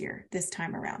this year, this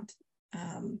time around.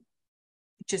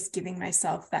 Just giving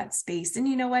myself that space. And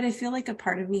you know what? I feel like a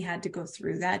part of me had to go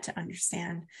through that to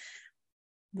understand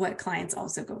what clients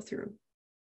also go through.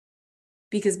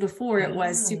 Because before it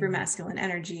was super masculine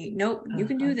energy. Nope, you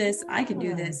can do this. I can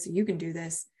do this. You can do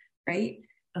this. Right.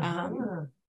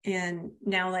 And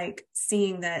now like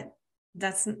seeing that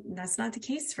that's not the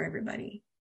case for everybody.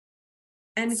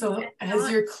 And so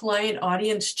has your client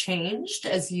audience changed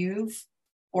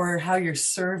or how you're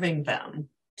serving them?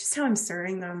 Just how I'm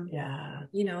serving them. Yeah.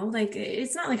 Like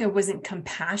it's not like I wasn't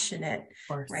compassionate,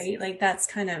 right? Like that's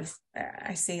kind of,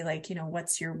 I say like,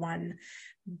 what's your one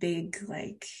big,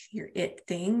 like your it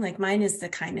thing? Like mine is the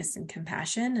kindness and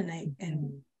compassion.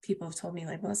 And people have told me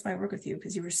like, well, that's why I work with you.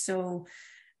 Because you were so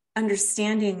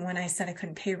understanding when I said I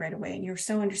couldn't pay right away. And you were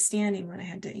so understanding when I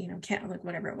had to, can't, like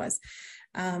whatever it was.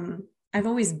 I've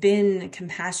always been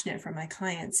compassionate for my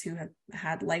clients who have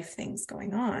had life things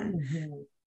going on.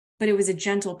 but it was a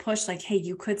gentle push, like, hey,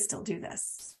 you could still do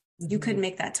this. You could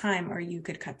make that time, or you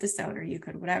could cut this out, or you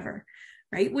could whatever.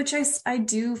 Right. Which I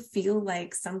do feel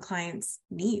like some clients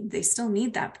they still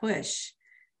need that push.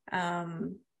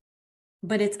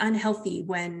 But it's unhealthy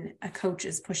when a coach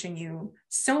is pushing you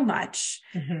so much,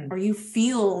 or you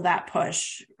feel that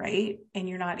push, right? And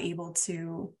you're not able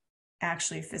to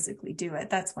actually physically do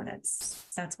it. That's when it's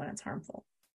harmful.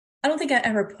 I don't think I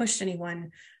ever pushed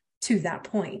anyone to that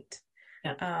point.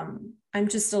 Yeah. I'm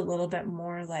just a little bit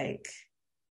more like,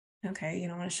 okay, you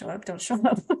don't want to show up, don't show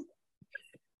up.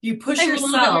 You push I'm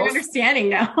yourself. A little bit more understanding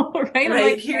now, right?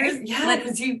 Right. Like, Here's,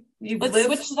 because let's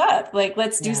switch it up. Like,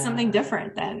 let's do something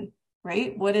different then.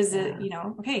 Right? What is it?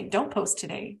 Okay, don't post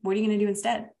today. What are you going to do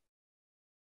instead?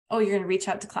 Oh, you're going to reach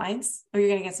out to clients, or you're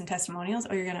going to get some testimonials,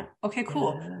 or you're going to, okay,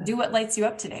 cool. Do what lights you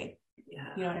up today. Yeah.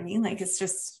 You know what I mean? Like, it's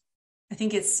just, I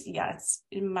think it's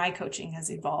my coaching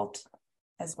has evolved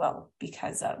as well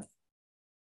because of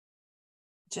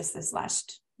just this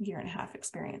last year and a half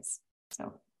experience.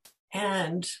 So,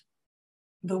 and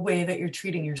the way that you're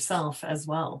treating yourself as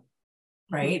well.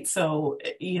 Right. So,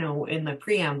 in the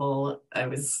preamble, I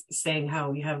was saying how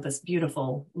we have this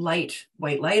beautiful white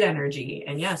light energy,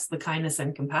 and yes, the kindness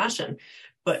and compassion,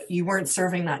 but you weren't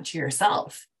serving that to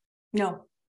yourself. No,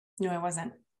 I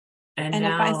wasn't. And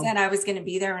now, if I said I was going to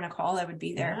be there on a call, I would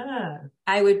be there. Yeah.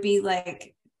 I would be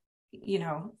like,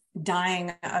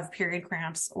 dying of period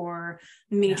cramps or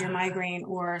major migraine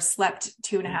or slept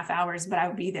 2.5 hours, but I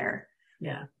would be there.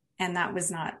 Yeah. And that was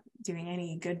not doing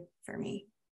any good for me.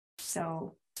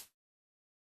 So,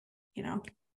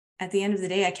 at the end of the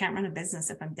day, I can't run a business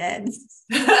if I'm dead.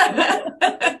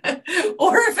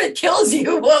 Or if it kills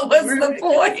you, what was the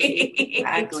point?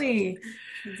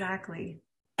 Exactly.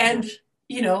 And,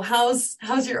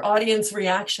 how's your audience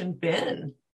reaction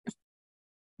been?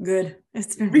 Good.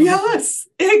 It's been yes,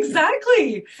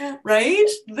 exactly. Yeah. Right.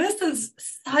 This is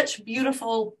such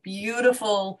beautiful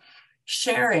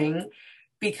sharing,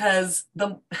 because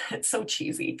it's so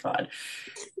cheesy, God.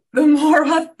 The more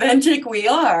authentic we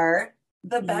are,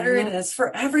 the better it is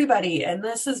for everybody. And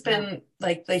this has been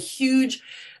like the huge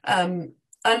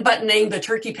unbuttoning the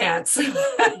turkey pants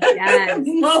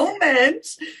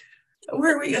moment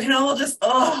where we can all just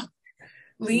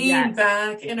lean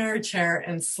back in our chair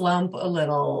and slump a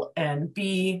little and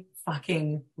be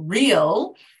fucking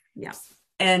real. Yeah.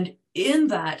 And in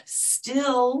that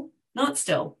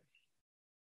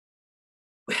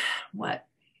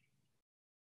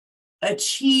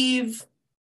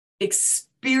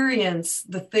experience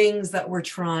the things that we're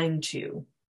trying to.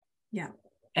 Yeah.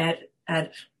 At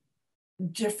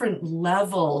different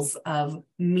levels of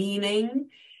meaning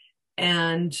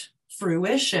and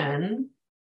fruition,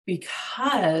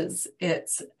 because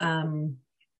it's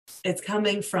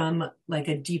coming from like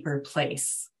a deeper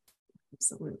place.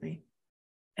 Absolutely.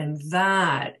 And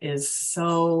that is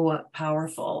so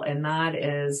powerful. And that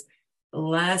is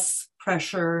less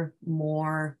pressure,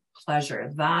 more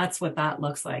pleasure. That's what that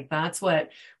looks like. That's what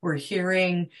we're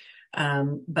hearing.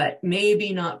 But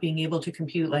maybe not being able to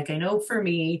compute. Like, I know for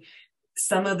me,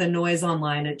 some of the noise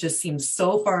online, it just seems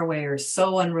so far away or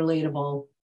so unrelatable.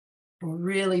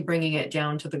 Really bringing it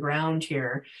down to the ground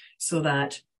here, so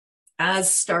that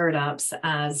as startups,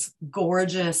 as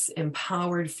gorgeous,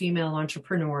 empowered female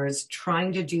entrepreneurs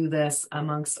trying to do this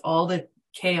amongst all the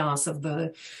chaos of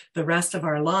the rest of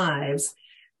our lives,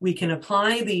 we can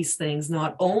apply these things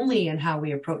not only in how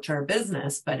we approach our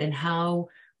business, but in how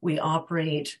we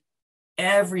operate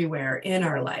everywhere in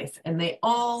our life. And they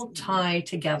all tie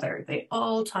together.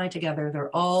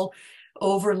 They're all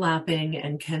overlapping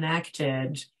and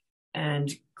connected,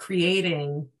 and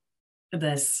creating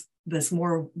this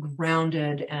more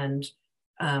grounded and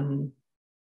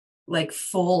like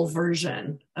full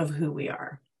version of who we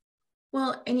are.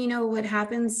 Well, and what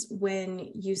happens when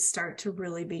you start to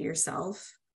really be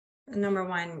yourself? Number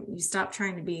one, you stop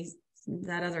trying to be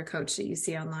that other coach that you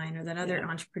see online, or that other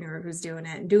entrepreneur who's doing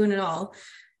it all.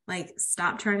 Like,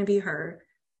 stop trying to be her.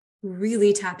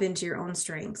 Really tap into your own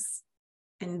strengths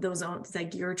and those own,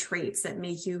 like, your traits that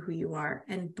make you who you are,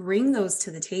 and bring those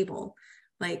to the table.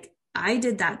 Like, I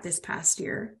did that this past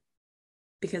year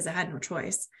because I had no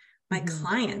choice. My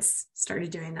clients started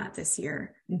doing that this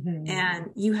year. And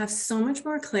you have so much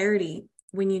more clarity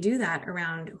when you do that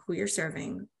around who you're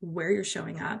serving, where you're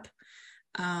showing up,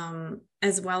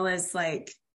 as well as,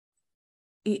 like,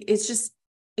 it's just,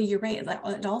 you're right. Like,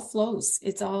 it all flows.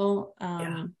 It's all,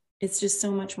 it's just so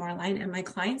much more aligned. And my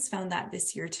clients found that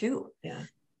this year too. Yeah.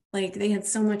 Like, they had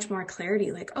so much more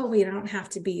clarity. Like, oh wait, I don't have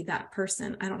to be that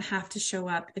person. I don't have to show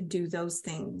up and do those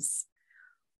things.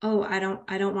 Oh, I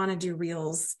don't want to do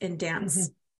reels and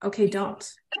dance. Okay,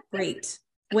 don't. Great.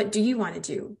 What do you want to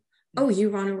do? Oh, you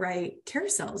want to write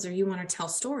carousels, or you want to tell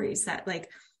stories. That, like,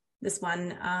 this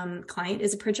one client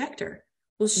is a projector.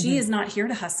 Well, she is not here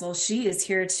to hustle. She is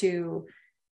here to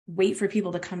wait for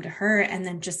people to come to her and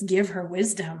then just give her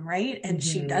wisdom, right? And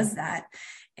she does that.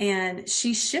 And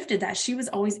she shifted that. She was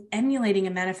always emulating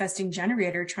a manifesting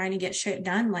generator, trying to get shit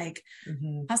done, like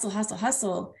hustle, hustle,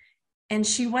 hustle. And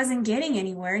she wasn't getting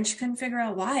anywhere, and she couldn't figure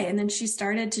out why. And then she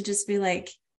started to just be like,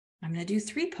 I'm going to do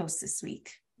 3 posts this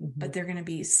week, but they're going to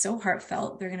be so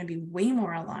heartfelt. They're going to be way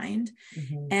more aligned.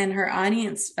 And her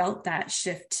audience felt that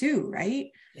shift too, right?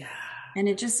 Yeah. And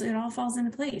it all falls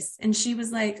into place. And she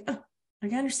was like, oh, I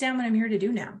understand what I'm here to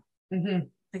do now.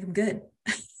 Like, I'm good.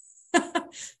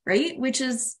 Right? Which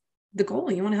is the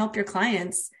goal. You want to help your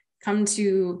clients come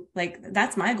to, like,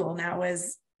 that's my goal now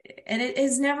is, and it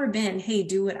has never been, hey,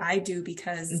 do what I do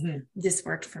because this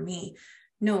worked for me.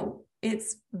 No,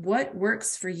 it's what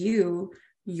works for you,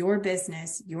 your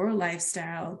business, your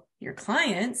lifestyle, your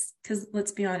clients, because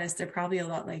let's be honest, they're probably a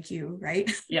lot like you,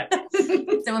 right? Yeah.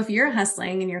 So if you're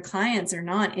hustling and your clients are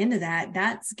not into that,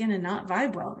 that's going to not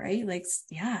vibe well, right? Like,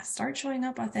 yeah, start showing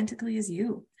up authentically as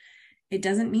you. It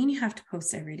doesn't mean you have to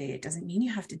post every day. It doesn't mean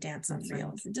you have to dance on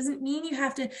reels. It doesn't mean you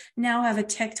have to now have a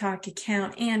TikTok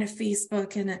account and a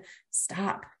Facebook and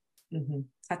stop.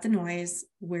 Cut the noise.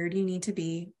 Where do you need to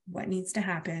be? What needs to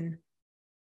happen?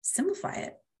 Simplify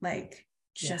it. Like,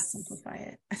 just simplify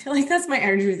it. I feel like that's my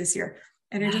energy this year.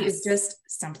 Energy is just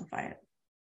simplify it.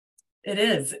 It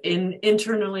is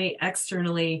internally,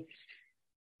 externally,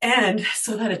 and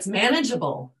so that it's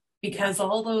manageable, because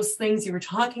all those things you were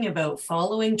talking about,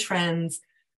 following trends,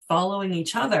 following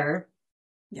each other,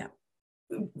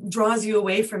 draws you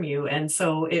away from you. And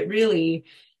so it really,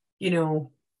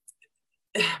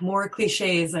 more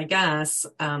cliches, I guess,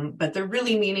 but they're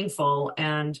really meaningful,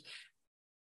 and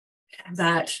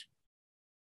that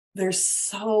there's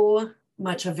so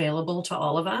much available to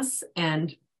all of us.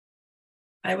 And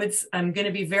I'm going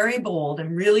to be very bold.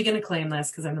 I'm really going to claim this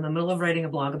because I'm in the middle of writing a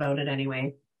blog about it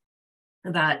anyway,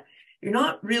 that you're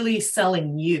not really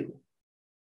selling you.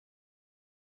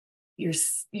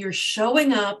 You're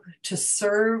showing up to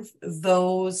serve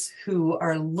those who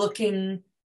are looking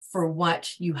for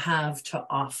what you have to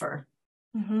offer.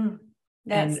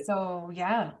 That's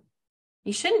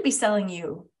you shouldn't be selling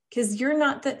you, because you're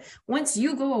not once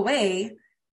you go away,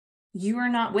 you are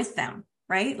not with them,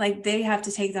 right? Like, they have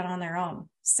to take that on their own.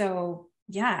 So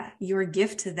your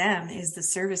gift to them is the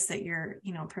service that you're,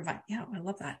 provide. Yeah, I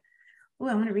love that. Oh,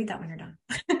 I want to read that when you're done.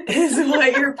 Is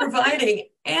what you're providing.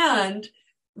 And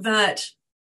that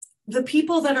the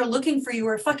people that are looking for you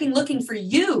are fucking looking for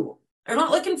you. They're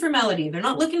not looking for Melodie. They're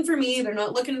not looking for me. They're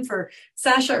not looking for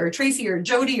Sasha or Tracy or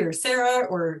Jody or Sarah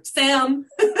or Sam.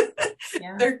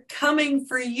 They're coming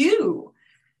for you.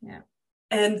 Yeah.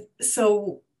 And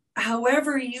so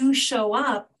however you show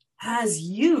up as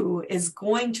you is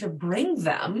going to bring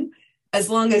them, as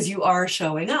long as you are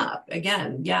showing up.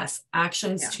 Again, yes,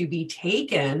 actions to be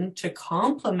taken to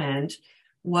complement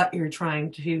what you're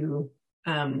trying to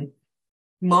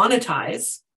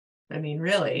monetize. I mean,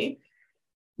 really.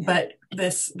 But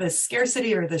this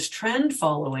scarcity or this trend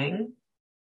following,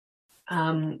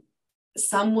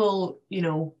 some will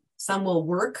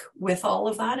work with all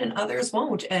of that and others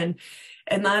won't. And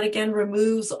that again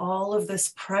removes all of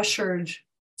this pressured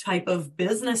type of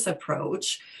business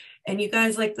approach. And you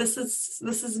guys, like, this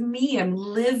is me. I'm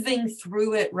living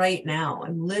through it right now.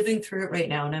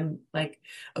 And I'm like,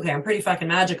 okay, I'm pretty fucking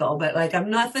magical, but like, I'm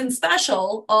nothing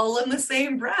special all in the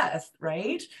same breath,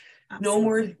 right?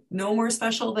 Absolutely. No more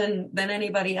special than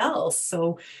anybody else.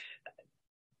 So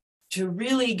to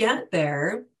really get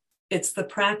there, it's the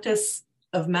practice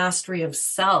of mastery of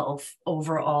self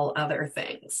over all other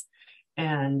things.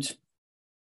 And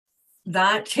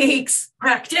that takes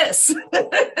practice.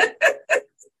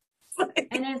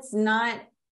 And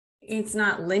it's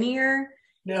not linear.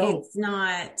 No. It's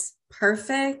not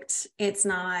perfect. It's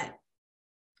not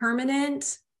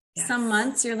permanent. Yes. Some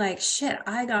months you're like, shit,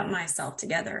 I got myself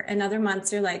together. And other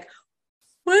months you're like,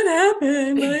 what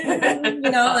happened?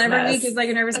 Every week is like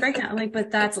a nervous breakdown. I'm like,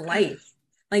 but that's life.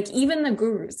 Like, even the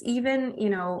gurus, even,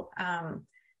 the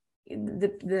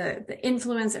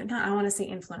influencer, I don't want to say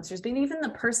influencers, but even the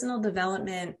personal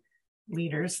development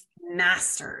leaders,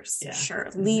 masters,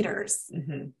 leaders,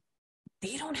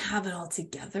 they don't have it all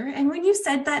together. And when you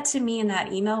said that to me in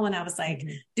that email, when I was like,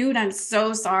 dude, I'm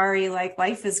so sorry. Like,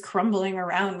 life is crumbling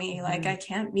around me. Like, I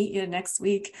can't meet you next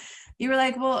week. You were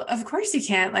like, well, of course you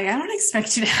can't. Like, I don't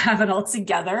expect you to have it all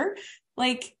together.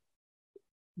 Like,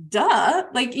 duh.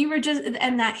 Like, you were just,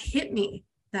 and that hit me.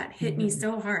 That hit me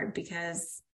so hard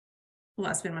because, well,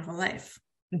 that's been my whole life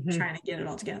trying to get it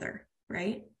all together.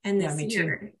 right? And Yeah, this me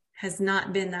year too. has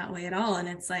not been that way at all. And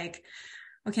it's like,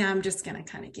 okay, I'm just going to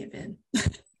kind of give in.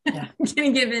 Yeah. I'm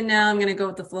going to give in now. I'm going to go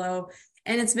with the flow.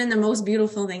 And it's been the most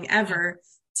beautiful thing ever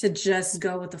to just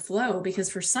go with the flow, because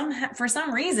for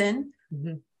some reason,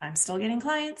 Mm-hmm. I'm still getting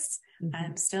clients.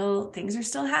 Mm-hmm. Things are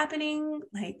still happening.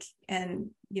 Like, and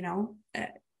you know,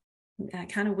 I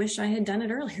kind of wish I had done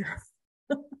it earlier.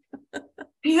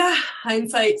 Yeah,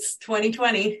 hindsight's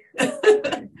 2020.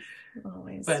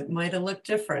 Always. But might have looked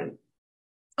different.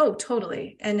 Oh,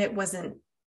 totally. And it wasn't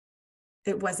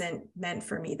meant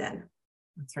for me then.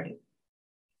 That's right.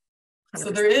 100%. So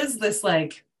there is this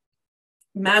like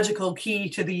magical key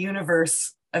to the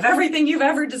universe of everything you've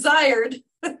ever desired.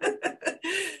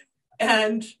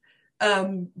 And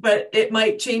but it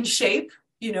might change shape,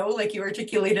 you know, like you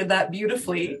articulated that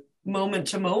beautifully, moment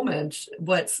to moment.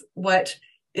 What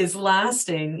is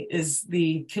lasting is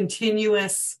the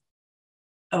continuous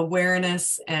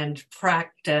awareness and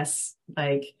practice,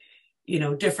 like, you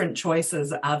know, different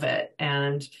choices of it.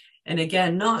 And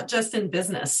again, not just in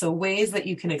business. So ways that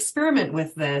you can experiment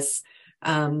with this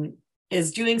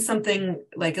is doing something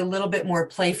like a little bit more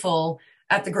playful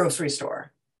at the grocery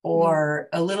store, or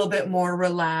a little bit more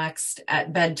relaxed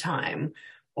at bedtime,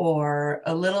 or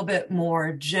a little bit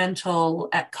more gentle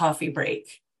at coffee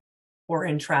break or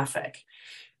in traffic.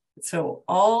 So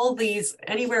all these,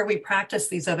 anywhere we practice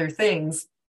these other things,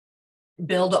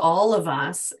 build all of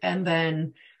us, and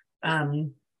then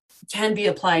can be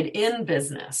applied in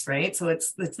business, right? So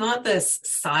it's not this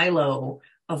silo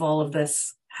of all of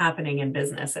this happening in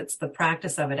business. It's the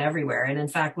practice of it everywhere. And in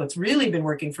fact, what's really been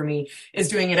working for me is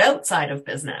doing it outside of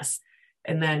business.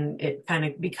 And then it kind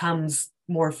of becomes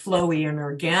more flowy and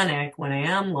organic when I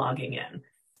am logging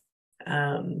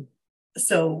in.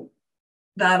 So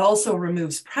that also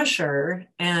removes pressure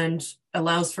and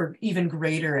allows for even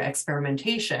greater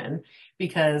experimentation,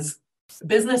 because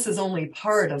business is only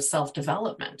part of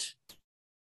self-development,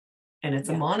 and it's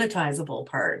a monetizable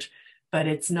part, but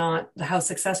it's not, how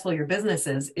successful your business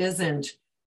isn't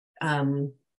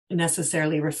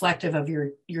necessarily reflective of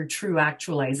your true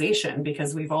actualization,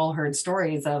 because we've all heard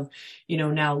stories of, you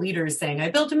know, now leaders saying, I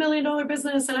built $1 million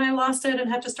business and I lost it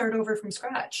and had to start over from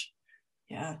scratch.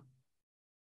 Yeah.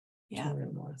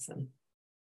 Awesome.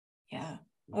 Yeah.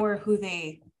 Or who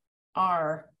they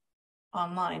are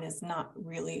online is not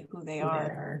really who they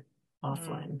are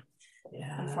offline.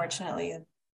 Yeah. Unfortunately.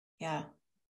 Yeah.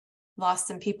 Lost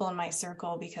some people in my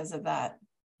circle because of that.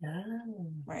 Yeah.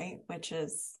 Right. Which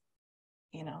is,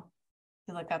 you know,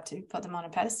 you look up to, put them on a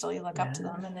pedestal, you look up to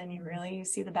them, and then you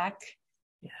see the back.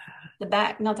 Yeah. The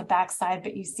back, not the backside,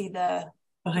 but you see the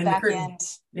back end.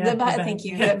 Yeah, thank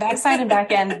you. The backside and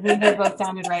back end, they both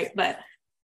sounded right, but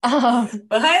behind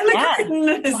the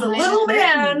curtain is a little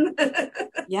man.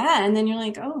 Yeah. And then you're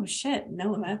like, oh shit,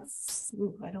 no, I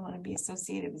don't want to be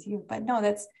associated with you. But no,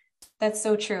 that's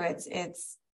so true.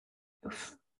 It's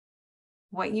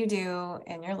what you do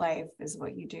in your life is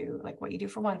what you do. Like what you do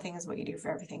for one thing is what you do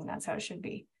for everything. And that's how it should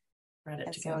be.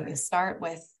 And so you start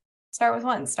with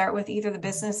one, start with either the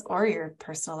business or your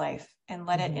personal life, and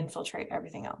let it infiltrate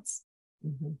everything else.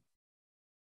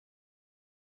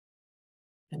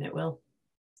 And it will.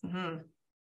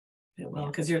 It will,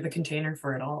 because you're the container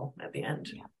for it all at the end.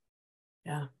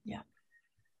 Yeah.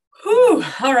 Whew,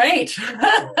 all right.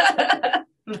 That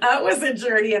was a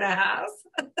journey and a half.